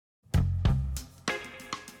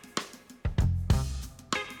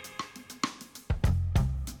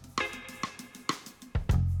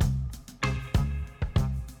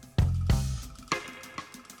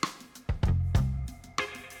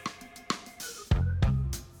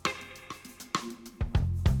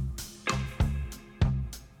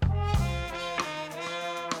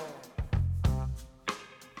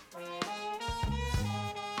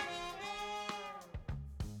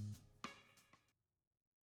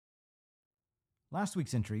Last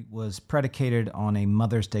week's entry was predicated on a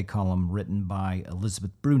Mother's Day column written by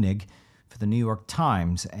Elizabeth Bruenig for the New York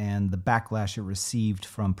Times and the backlash it received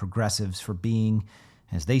from progressives for being,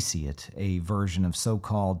 as they see it, a version of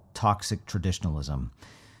so-called toxic traditionalism.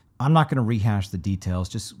 I'm not going to rehash the details.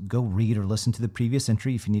 Just go read or listen to the previous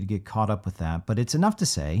entry if you need to get caught up with that. But it's enough to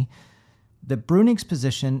say that Bruenig's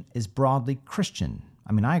position is broadly Christian.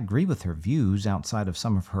 I mean, I agree with her views outside of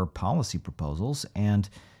some of her policy proposals, and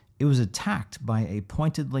it was attacked by a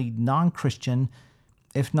pointedly non-Christian,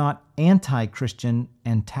 if not anti-Christian,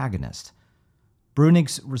 antagonist.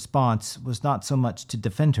 Bruenig's response was not so much to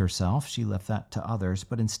defend herself, she left that to others,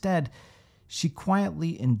 but instead, she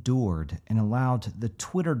quietly endured and allowed the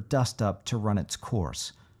Twitter dust-up to run its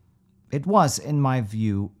course. It was, in my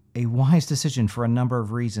view, a wise decision for a number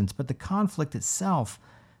of reasons, but the conflict itself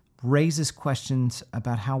raises questions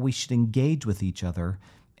about how we should engage with each other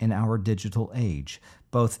in our digital age,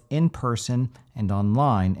 both in person and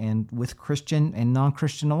online, and with Christian and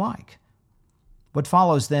non-Christian alike. What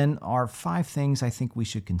follows, then, are 5 things I think we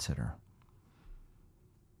should consider.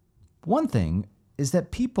 One thing is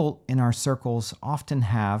that people in our circles often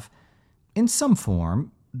have, in some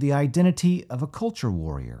form, the identity of a culture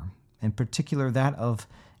warrior, in particular that of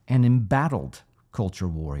an embattled culture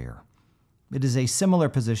warrior. It is a similar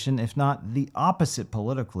position, if not the opposite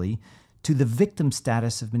politically, to the victim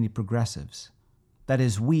status of many progressives. That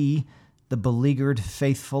is, we, the beleaguered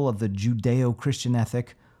faithful of the Judeo-Christian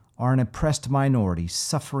ethic, are an oppressed minority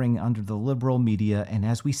suffering under the liberal media and,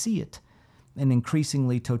 as we see it, an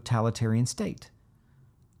increasingly totalitarian state.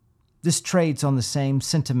 This trades on the same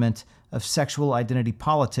sentiment of sexual identity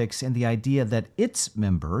politics and the idea that its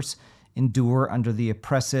members endure under the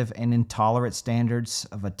oppressive and intolerant standards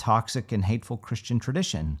of a toxic and hateful Christian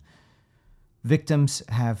tradition. Victims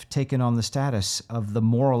have taken on the status of the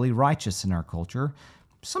morally righteous in our culture.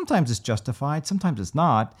 Sometimes it's justified, sometimes it's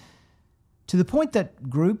not, to the point that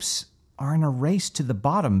groups are in a race to the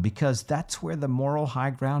bottom because that's where the moral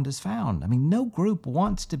high ground is found. I mean, no group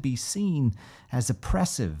wants to be seen as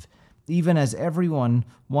oppressive, even as everyone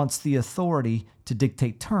wants the authority to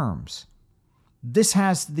dictate terms. This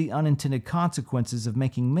has the unintended consequences of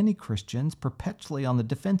making many Christians perpetually on the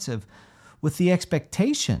defensive with the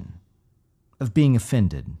expectation of being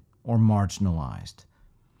offended or marginalized.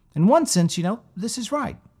 In one sense, this is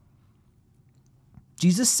right.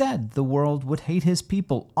 Jesus said the world would hate his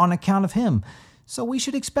people on account of him, so we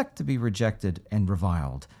should expect to be rejected and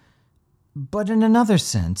reviled. But in another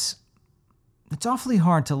sense, it's awfully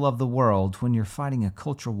hard to love the world when you're fighting a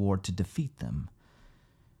culture war to defeat them.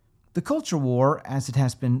 The culture war, as it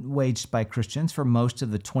has been waged by Christians for most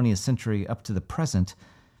of the 20th century up to the present,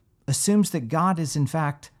 assumes that God is in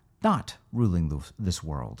fact not ruling this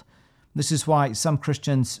world. This is why some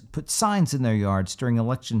Christians put signs in their yards during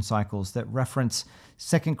election cycles that reference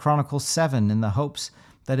 2 Chronicles 7 in the hopes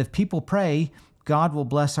that if people pray, God will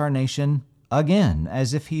bless our nation again,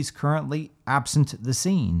 as if he's currently absent the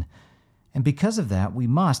scene. And because of that, we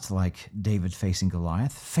must, like David facing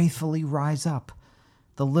Goliath, faithfully rise up.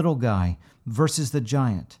 The little guy versus the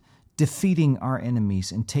giant, defeating our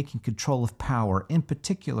enemies and taking control of power, in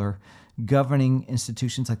particular, governing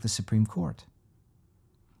institutions like the Supreme Court.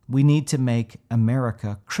 We need to make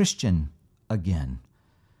America Christian again.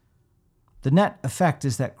 The net effect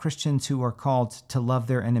is that Christians who are called to love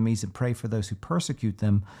their enemies and pray for those who persecute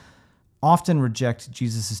them often reject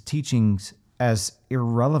Jesus' teachings as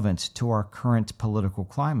irrelevant to our current political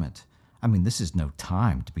climate. I mean, this is no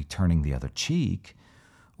time to be turning the other cheek,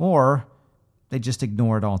 or they just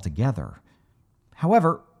ignore it altogether.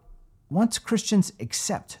 However, once Christians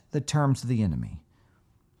accept the terms of the enemy,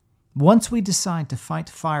 once we decide to fight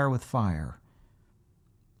fire with fire,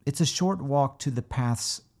 it's a short walk to the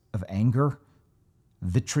paths of anger,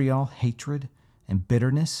 vitriol, hatred, and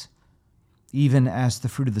bitterness, even as the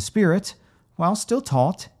fruit of the Spirit, while still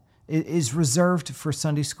taught, is reserved for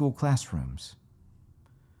Sunday school classrooms.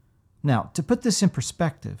 Now, to put this in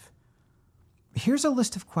perspective, here's a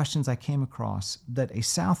list of questions I came across that a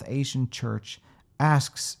South Asian church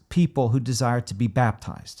asks people who desire to be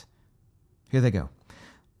baptized. Here they go.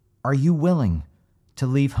 Are you willing to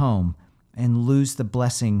leave home and lose the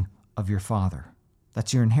blessing of your father?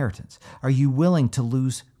 That's your inheritance. Are you willing to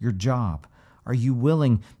lose your job? Are you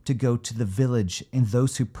willing to go to the village and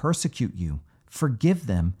those who persecute you, forgive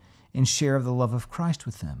them, and share the love of Christ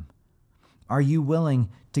with them? Are you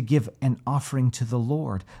willing to give an offering to the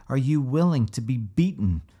Lord? Are you willing to be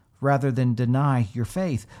beaten rather than deny your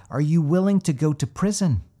faith? Are you willing to go to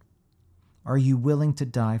prison? Are you willing to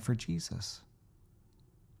die for Jesus?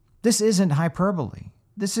 This isn't hyperbole.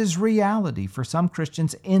 This is reality for some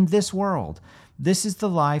Christians in this world. This is the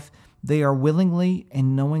life they are willingly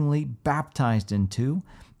and knowingly baptized into,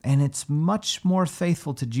 and it's much more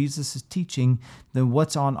faithful to Jesus' teaching than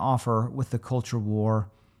what's on offer with the culture war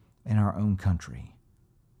in our own country.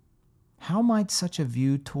 How might such a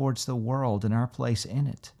view towards the world and our place in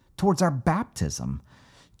it, towards our baptism,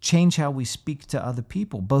 change how we speak to other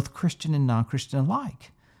people, both Christian and non-Christian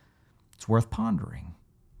alike? It's worth pondering.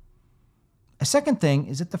 A second thing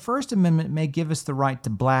is that the First Amendment may give us the right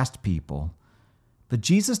to blast people, but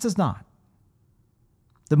Jesus does not.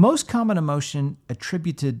 The most common emotion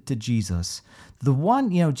attributed to Jesus,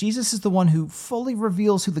 Jesus is the one who fully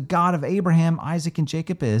reveals who the God of Abraham, Isaac, and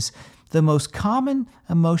Jacob is. The most common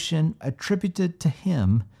emotion attributed to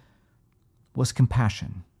him was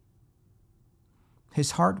compassion.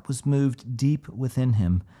 His heart was moved deep within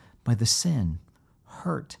him by the sin,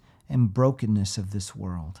 hurt, and brokenness of this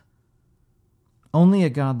world. Only a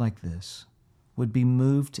God like this would be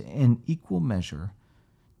moved in equal measure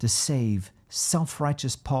to save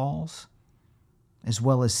self-righteous Pauls as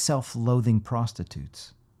well as self-loathing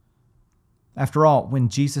prostitutes. After all, when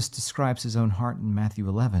Jesus describes his own heart in Matthew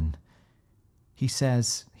 11, he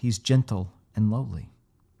says he's gentle and lowly.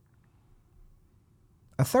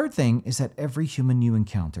 A third thing is that every human you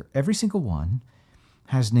encounter, every single one,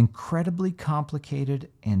 has an incredibly complicated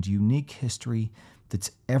and unique history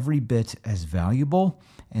that's every bit as valuable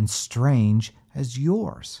and strange as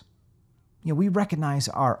yours. We recognize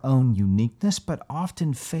our own uniqueness, but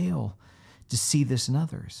often fail to see this in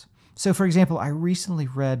others. So, for example, I recently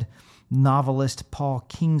read novelist Paul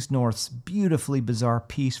Kingsnorth's beautifully bizarre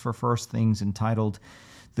piece for First Things entitled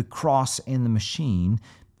The Cross and the Machine,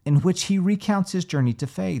 in which he recounts his journey to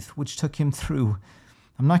faith, which took him through,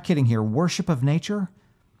 I'm not kidding here, worship of nature,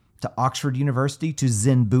 to Oxford University, to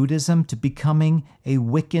Zen Buddhism, to becoming a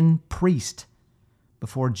Wiccan priest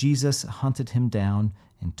before Jesus hunted him down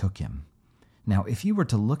and took him. Now, if you were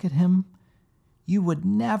to look at him, you would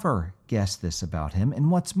never guess this about him.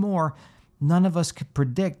 And what's more, none of us could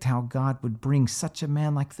predict how God would bring such a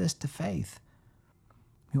man like this to faith.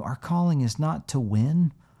 Our calling is not to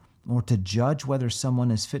win or to judge whether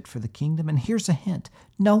someone is fit for the kingdom. And here's a hint: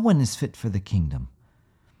 no one is fit for the kingdom.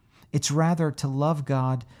 It's rather to love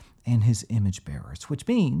God and his image bearers, which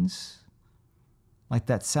means, like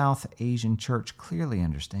that South Asian church clearly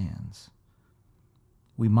understands,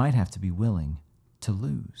 we might have to be willing to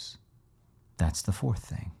lose. That's the fourth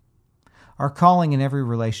thing. Our calling in every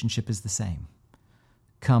relationship is the same: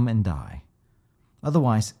 come and die.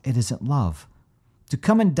 Otherwise, it isn't love. To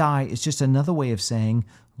come and die is just another way of saying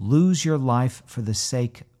lose your life for the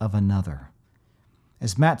sake of another.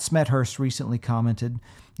 As Matt Smethurst recently commented,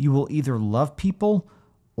 you will either love people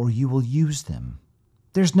or you will use them.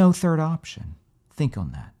 There's no third option. Think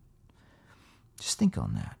on that. Just think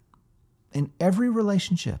on that. In every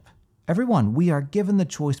relationship, everyone, we are given the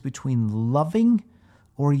choice between loving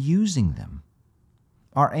or using them.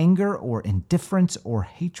 Our anger or indifference or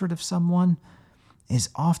hatred of someone is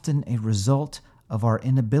often a result of our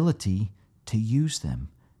inability to use them.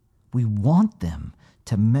 We want them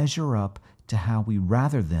to measure up to how we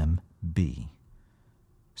rather them be.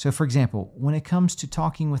 So, for example, when it comes to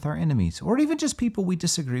talking with our enemies, or even just people we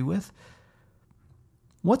disagree with,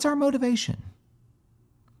 what's our motivation?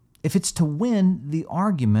 If it's to win the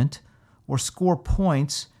argument or score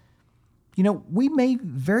points, we may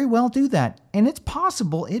very well do that. And it's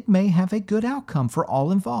possible it may have a good outcome for all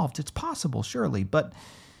involved. It's possible, surely. But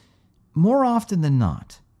more often than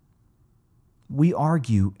not, we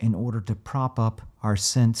argue in order to prop up our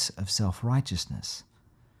sense of self-righteousness.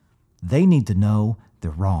 They need to know they're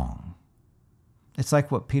wrong. It's like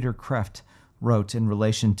what Peter Kreeft wrote in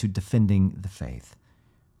relation to defending the faith.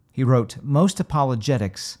 He wrote, "Most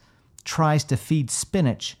apologetics tries to feed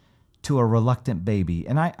spinach to a reluctant baby."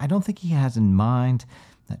 And I don't think he has in mind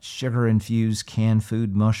that sugar-infused canned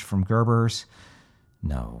food mush from Gerber's.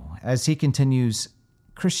 No. As he continues,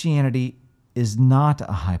 Christianity is not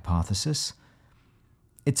a hypothesis.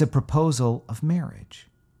 It's a proposal of marriage.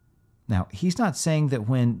 Now, he's not saying that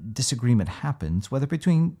when disagreement happens, whether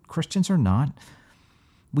between Christians or not,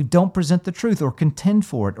 we don't present the truth or contend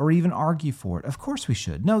for it or even argue for it. Of course we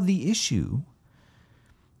should. No, the issue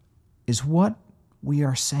is what we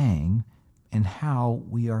are saying and how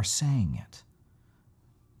we are saying it.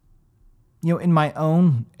 In my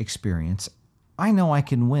own experience, I know I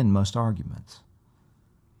can win most arguments.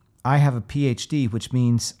 I have a PhD, which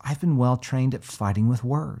means I've been well trained at fighting with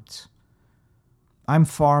words. I'm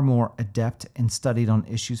far more adept and studied on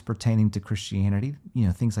issues pertaining to Christianity,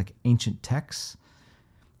 things like ancient texts,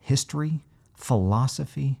 history,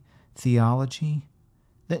 philosophy, theology,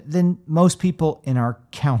 than most people in our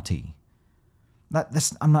county.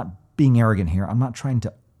 I'm not being arrogant here. I'm not trying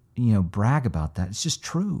to brag about that. It's just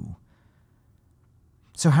true.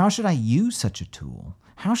 So how should I use such a tool?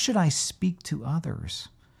 How should I speak to others?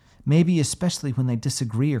 Maybe especially when they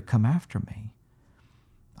disagree or come after me.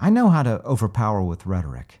 I know how to overpower with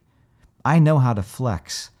rhetoric. I know how to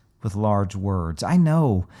flex with large words. I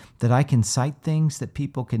know that I can cite things that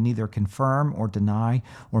people can neither confirm or deny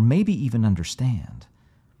or maybe even understand.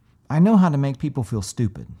 I know how to make people feel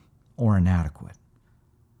stupid or inadequate.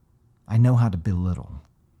 I know how to belittle.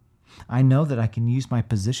 I know that I can use my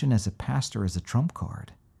position as a pastor as a trump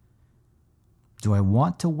card. Do I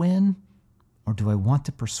want to win or do I want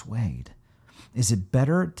to persuade? Is it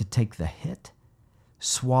better to take the hit,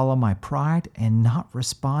 swallow my pride, and not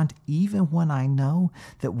respond even when I know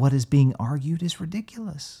that what is being argued is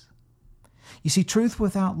ridiculous? You see, truth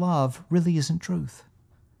without love really isn't truth.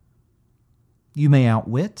 You may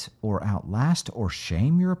outwit or outlast or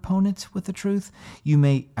shame your opponents with the truth. You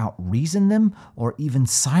may outreason them or even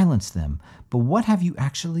silence them. But what have you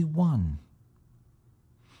actually won?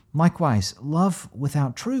 Likewise, love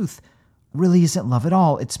without truth really isn't love at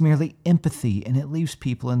all. It's merely empathy, and it leaves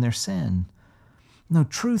people in their sin. No,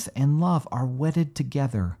 truth and love are wedded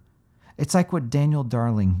together. It's like what Daniel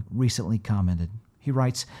Darling recently commented. He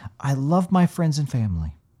writes, "I love my friends and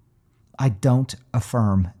family. I don't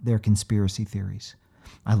affirm their conspiracy theories.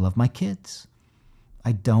 I love my kids.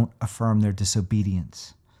 I don't affirm their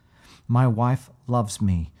disobedience. My wife loves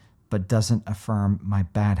me, but doesn't affirm my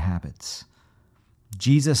bad habits.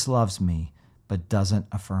 Jesus loves me, but doesn't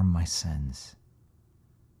affirm my sins."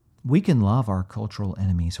 We can love our cultural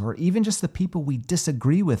enemies, or even just the people we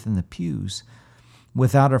disagree with in the pews,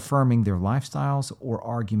 without affirming their lifestyles or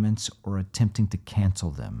arguments or attempting to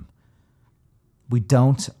cancel them. We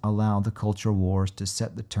don't allow the culture wars to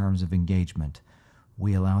set the terms of engagement.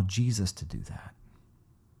 We allow Jesus to do that.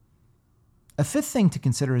 A fifth thing to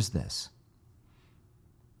consider is this.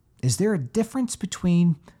 Is there a difference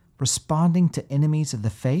between responding to enemies of the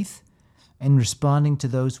faith and responding to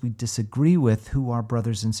those we disagree with who are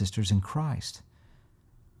brothers and sisters in Christ?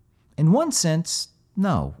 In one sense,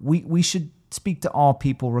 no. We should speak to all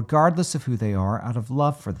people regardless of who they are out of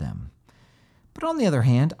love for them. But on the other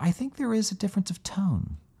hand, I think there is a difference of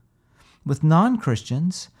tone. With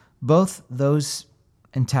non-Christians, both those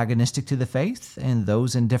antagonistic to the faith and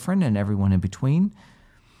those indifferent and everyone in between,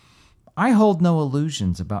 I hold no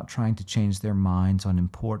illusions about trying to change their minds on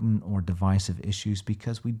important or divisive issues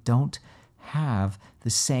because we don't have the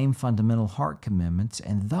same fundamental heart commitments,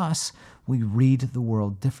 and thus we read the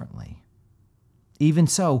world differently. Even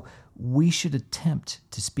so, we should attempt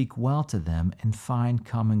to speak well to them and find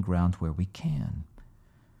common ground where we can.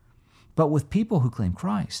 But with people who claim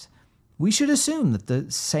Christ, we should assume that the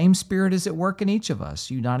same Spirit is at work in each of us,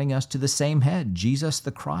 uniting us to the same head, Jesus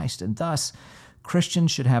the Christ, and thus Christians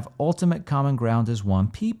should have ultimate common ground as one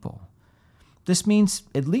people. This means,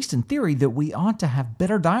 at least in theory, that we ought to have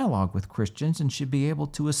better dialogue with Christians and should be able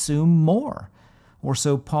to assume more, or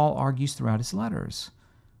so Paul argues throughout his letters.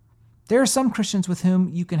 There are some Christians with whom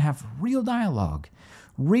you can have real dialogue,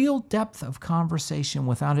 real depth of conversation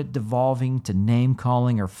without it devolving to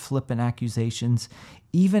name-calling or flippant accusations,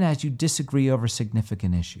 even as you disagree over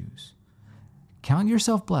significant issues. Count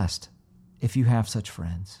yourself blessed if you have such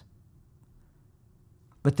friends.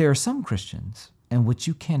 But there are some Christians in which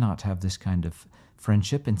you cannot have this kind of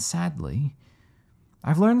friendship, and sadly,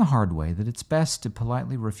 I've learned the hard way that it's best to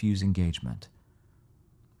politely refuse engagement.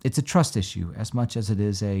 It's a trust issue as much as it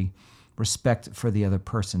is a respect for the other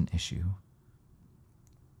person issue.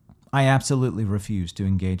 I absolutely refuse to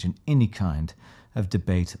engage in any kind of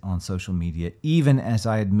debate on social media, even as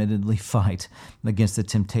I admittedly fight against the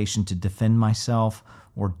temptation to defend myself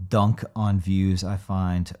or dunk on views I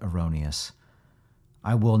find erroneous.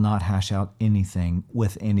 I will not hash out anything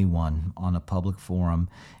with anyone on a public forum,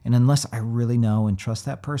 and unless I really know and trust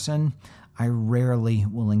that person, I rarely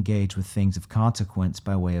will engage with things of consequence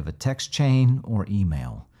by way of a text chain or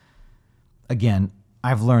email. Again,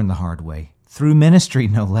 I've learned the hard way, through ministry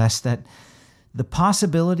no less, that the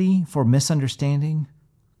possibility for misunderstanding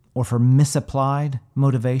or for misapplied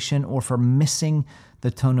motivation or for missing the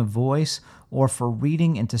tone of voice or for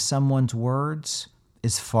reading into someone's words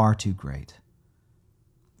is far too great.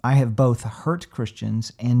 I have both hurt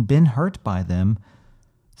Christians and been hurt by them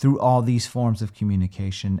through all these forms of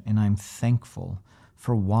communication, and I'm thankful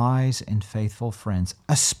for wise and faithful friends,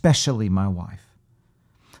 especially my wife,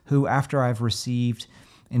 who, after I've received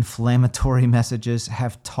inflammatory messages,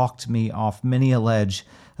 have talked me off many a ledge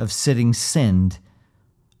of sitting sinned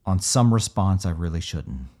on some response I really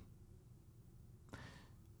shouldn't.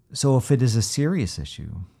 So if it is a serious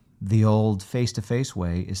issue, the old face-to-face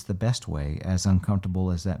way is the best way, as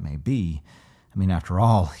uncomfortable as that may be. I mean, after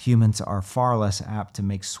all, humans are far less apt to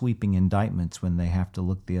make sweeping indictments when they have to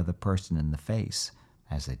look the other person in the face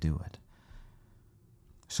as they do it.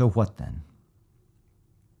 So what then?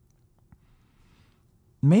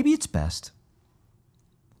 Maybe it's best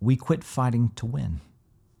we quit fighting to win.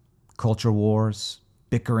 Culture wars,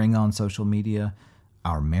 bickering on social media,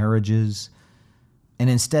 our marriages, and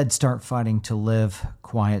instead start fighting to live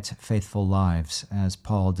quiet, faithful lives as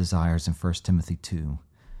Paul desires in 1 Timothy 2.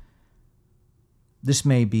 This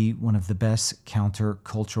may be one of the best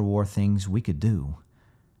counter-culture war things we could do.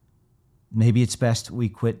 Maybe it's best we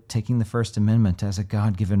quit taking the First Amendment as a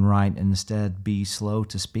God-given right and instead be slow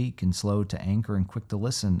to speak and slow to anger and quick to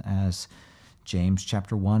listen, as James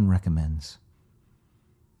chapter 1 recommends.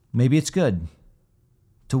 Maybe it's good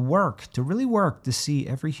to really work to see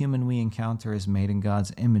every human we encounter is made in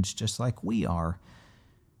God's image just like we are,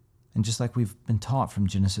 and just like we've been taught from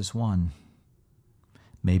Genesis 1.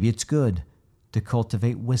 Maybe it's good to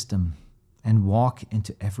cultivate wisdom and walk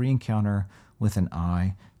into every encounter with an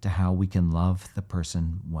eye to how we can love the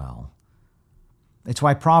person well. It's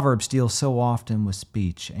why Proverbs deals so often with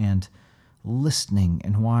speech and listening,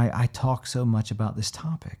 and why I talk so much about this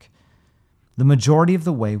topic. The majority of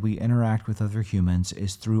the way we interact with other humans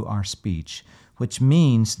is through our speech, which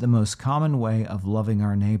means the most common way of loving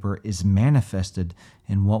our neighbor is manifested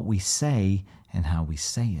in what we say and how we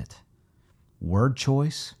say it. Word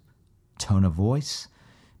choice, tone of voice,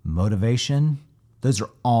 motivation, those are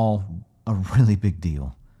all a really big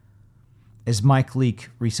deal. As Mike Leake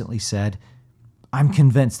recently said, I'm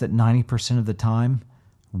convinced that 90% of the time,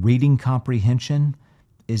 reading comprehension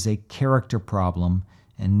is a character problem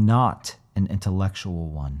and not an intellectual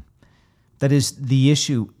one. That is, the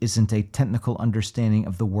issue isn't a technical understanding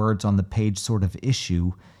of the words on the page sort of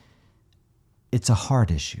issue. It's a heart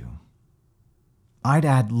issue. I'd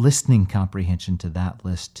add listening comprehension to that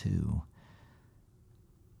list too.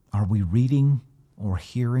 Are we reading or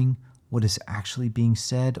hearing what is actually being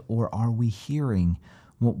said, or are we hearing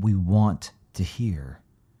what we want to hear?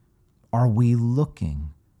 Are we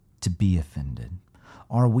looking to be offended?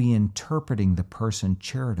 Are we interpreting the person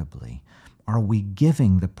charitably? Are we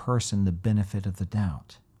giving the person the benefit of the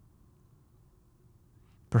doubt?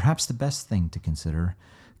 Perhaps the best thing to consider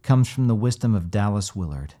comes from the wisdom of Dallas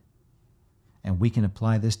Willard, and we can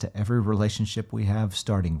apply this to every relationship we have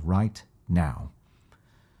starting right now.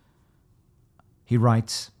 He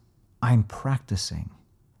writes, I'm practicing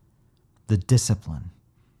the discipline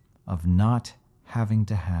of not having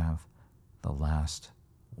to have the last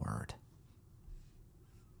word.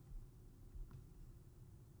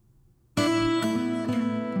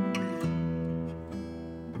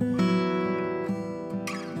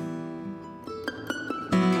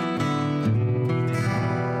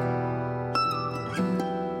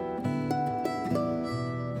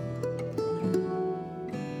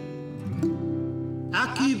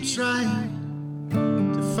 I keep trying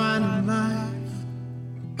to find a life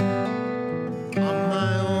on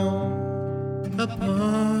my own,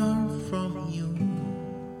 apart from you.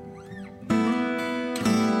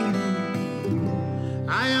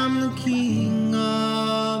 I am the king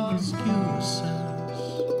of excuses.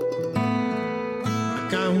 I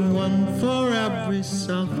got one for every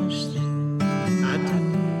selfish thing I do.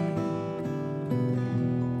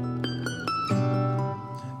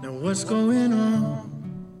 Now what's going on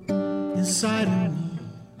inside of me?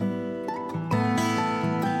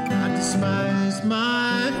 I despise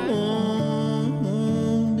my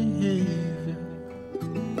own behavior.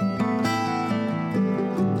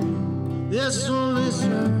 This only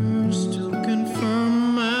serves to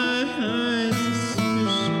confirm my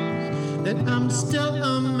suspicions that I'm still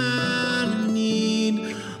a man in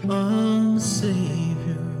need of a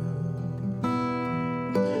savior.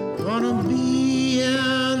 Wanna be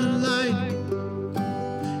in the light,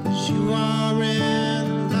 you are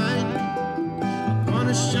in the light. I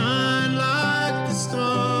wanna shine like the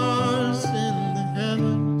stars in the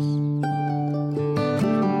heavens.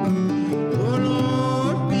 Oh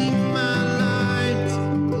Lord, be my light,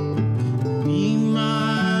 be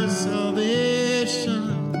my salvation,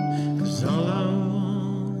 'cause all I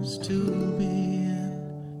want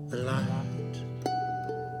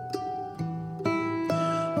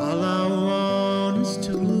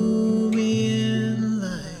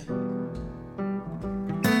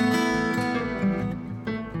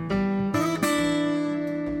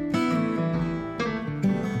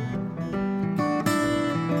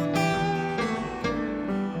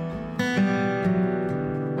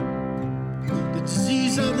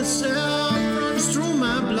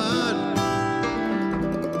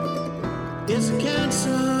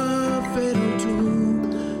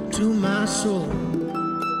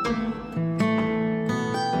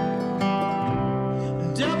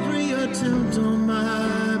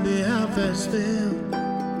has failed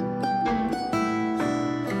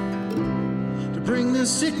to bring the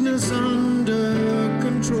sickness under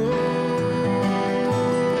control.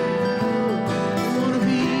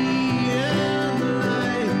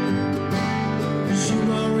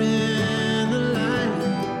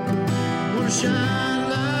 Shine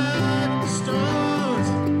like the stars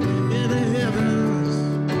in the heavens.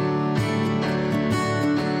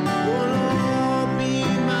 Oh Lord, be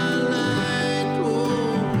my light,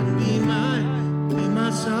 oh, and be my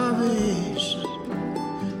salvation.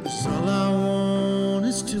 'Cause all I want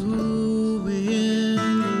is to be in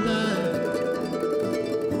the light.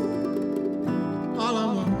 All I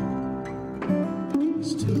want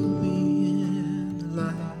is to be in the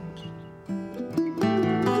light.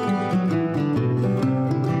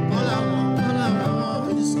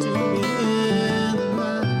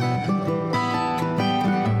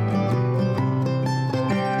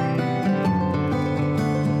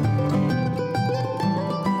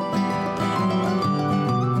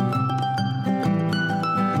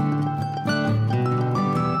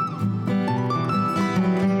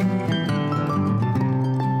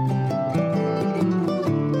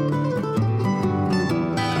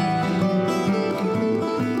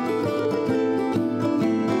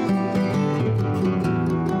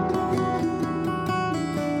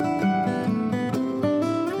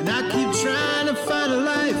 Trying to find a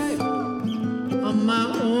life on my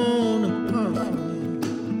own apart from you.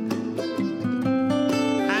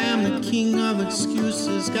 I am the king of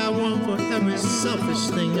excuses, got one for every selfish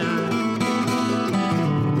thing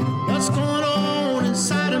What's going on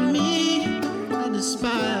inside of me? I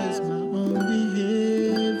despise my own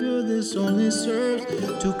behavior. This only serves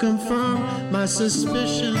to confirm my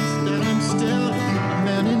suspicions that I'm still a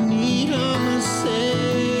man in need of a savior.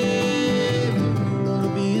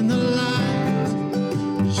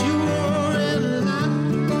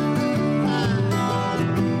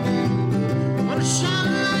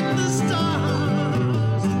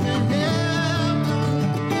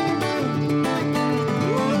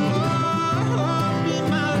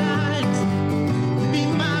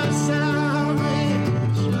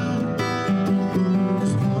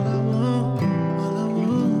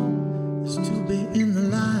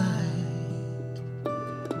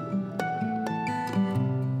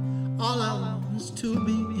 All I want is to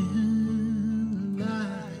be